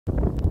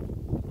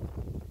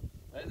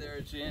Hi there,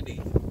 it's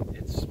Andy.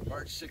 It's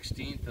March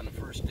 16th and the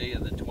first day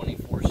of the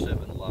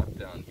 24/7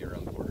 lockdown here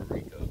on Puerto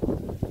Rico.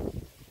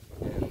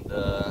 And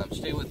I'm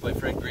staying with my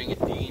friend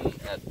Dean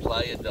at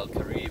Playa del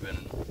Caribe,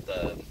 and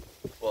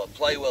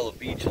Playas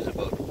Beach is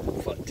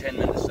about 10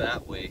 minutes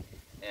that way,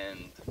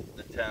 and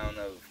the town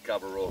of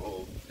Cabo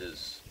Rojo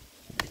is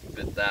a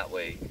bit that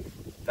way.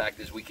 Fact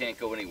is, we can't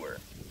go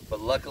anywhere.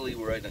 But luckily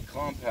we're in a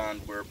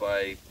compound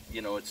whereby,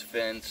 you know, it's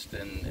fenced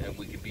and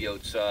we can be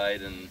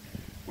outside and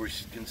we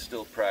can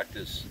still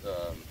practice,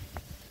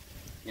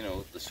 you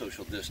know, the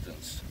social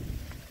distance.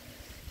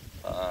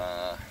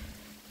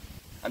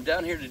 I'm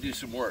down here to do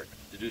some work,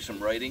 to do some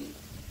writing,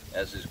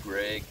 as is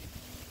Greg,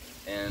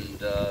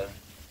 and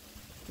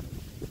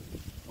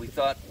we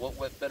thought,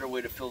 what better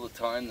way to fill the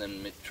time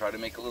than try to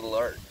make a little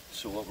art.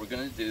 So what we're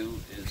going to do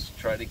is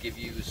try to give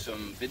you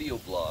some video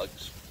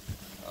blogs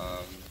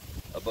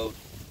about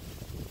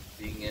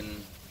being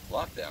in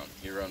lockdown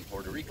here on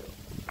Puerto Rico.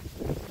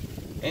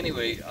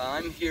 Anyway,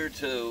 I'm here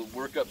to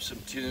work up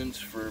some tunes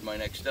for my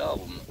next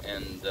album,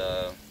 and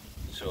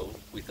so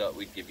we thought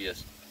we'd give you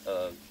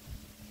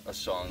a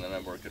song that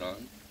I'm working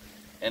on,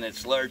 and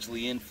it's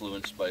largely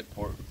influenced by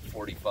Port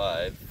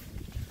 45,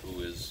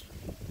 who is,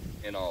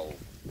 in all,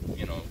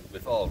 you know,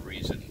 with all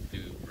reason,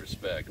 due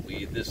respect,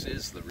 this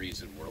is the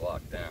reason we're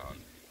locked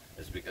down,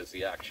 is because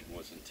the action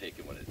wasn't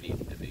taken when it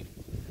needed to be.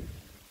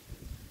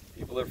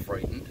 People are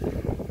frightened,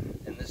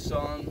 and this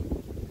song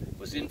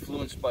was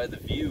influenced by The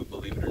View,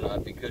 believe it or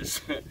not, because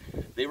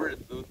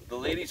the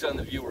ladies on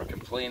The View were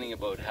complaining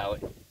about how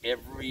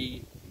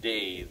every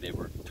day they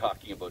were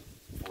talking about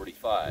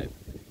 45,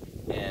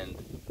 and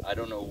I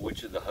don't know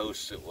which of the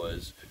hosts it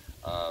was,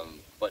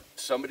 but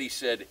somebody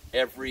said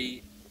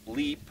every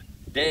leap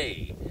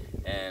day,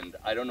 and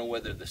I don't know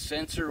whether the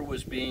censor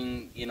was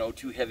being, you know,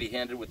 too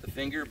heavy-handed with the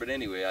finger, but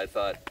anyway, I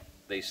thought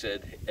they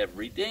said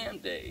every damn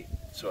day.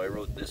 So I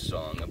wrote this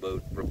song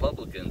about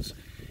Republicans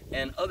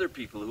and other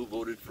people who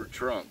voted for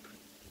Trump,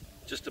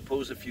 just to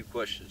pose a few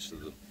questions to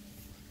them.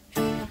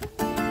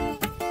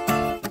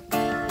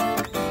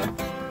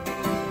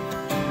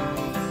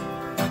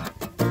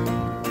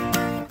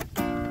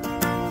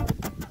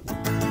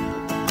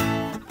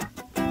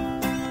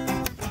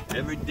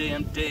 Every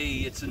damn day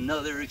it's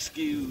another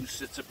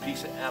excuse. It's a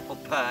piece of apple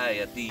pie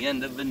at the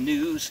end of the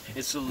news.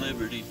 It's a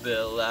Liberty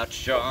Bell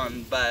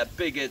outshone by a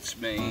bigot's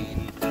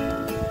mane.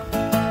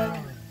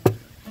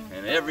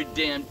 And every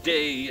damn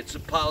day it's a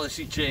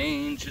policy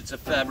change. It's a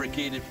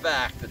fabricated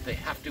fact that they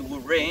have to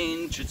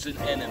arrange. It's an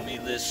enemy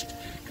list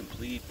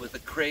complete with a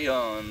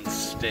crayon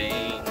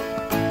stain.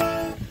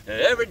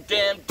 Every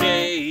damn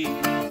day,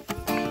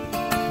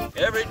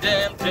 every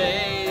damn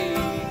day,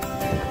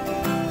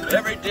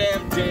 every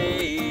damn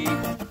day,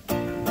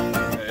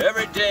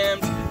 every damn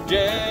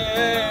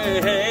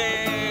day,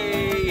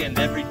 and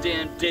every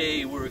damn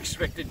day we're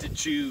expected to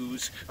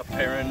choose a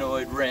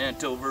paranoid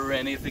rant over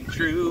anything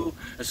true,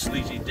 a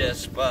sleazy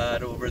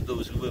despot over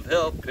those who have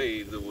helped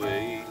pave the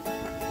way.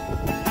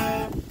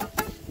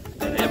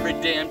 And every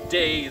damn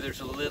day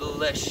there's a little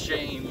less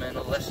shame and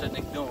a lesson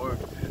ignored,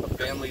 a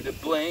family to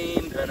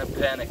blame and a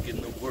panic in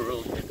the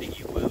world that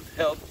you have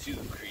helped to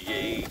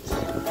create.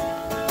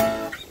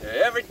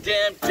 Every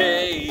damn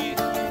day,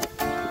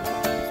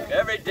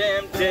 every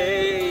damn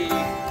day,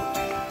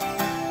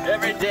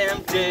 every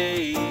damn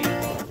day,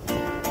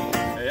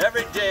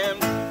 every damn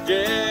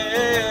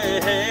day.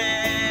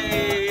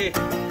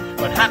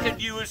 But how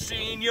could you have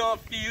seen your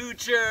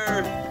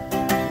future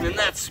in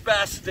that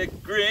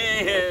spastic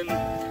grin,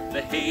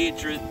 the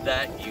hatred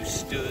that you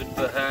stood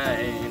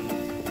behind?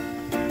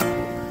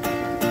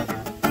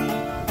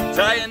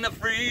 Tying the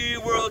free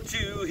world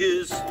to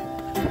his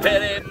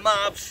petty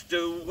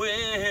mobster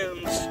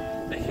whims,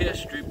 the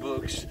history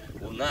books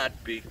will not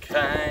be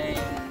kind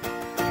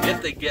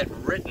if they get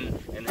written.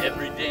 And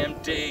every damn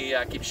day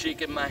I keep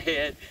shaking my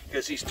head,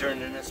 cause he's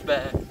turning us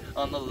back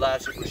on the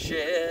lives that were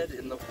shed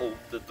in the hope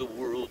that the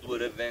world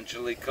would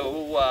eventually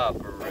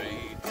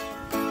cooperate.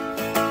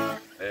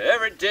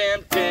 Every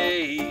damn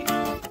day,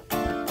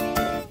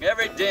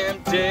 every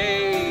damn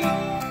day,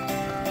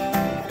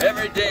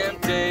 every damn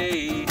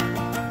day,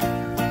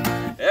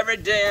 every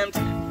damn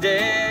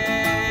day,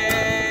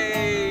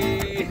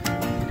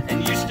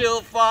 and you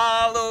still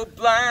follow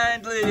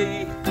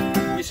blindly,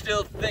 you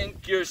still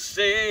think you're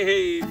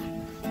safe,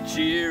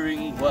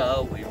 cheering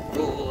while we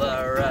roll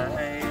our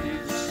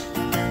eyes,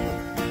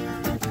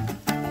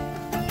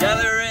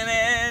 gathering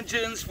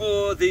engines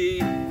for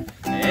the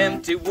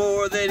empty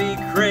war that he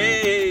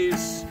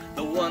craves,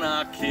 the one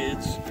our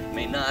kids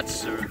may not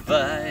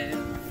survive.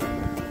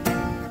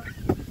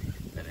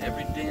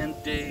 Every damn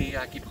day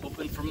I keep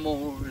hoping for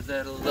more,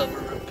 that a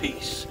lover of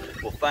peace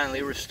will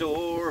finally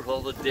restore all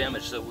the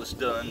damage that was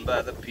done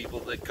by the people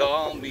that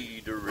call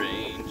me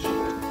deranged.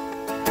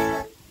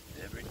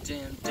 Every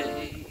damn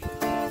day,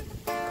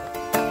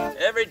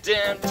 every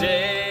damn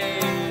day,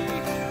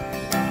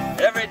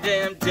 every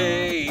damn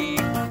day,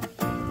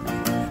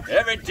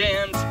 every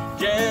damn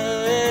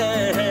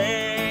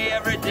day,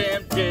 every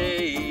damn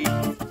day,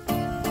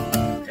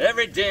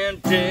 every damn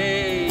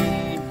day,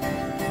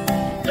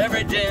 every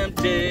every damn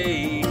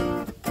day.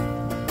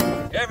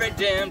 Every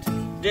damn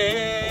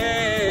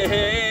day.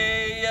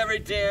 Every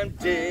damn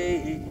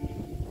day.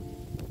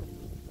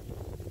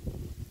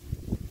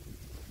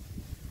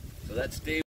 So that's day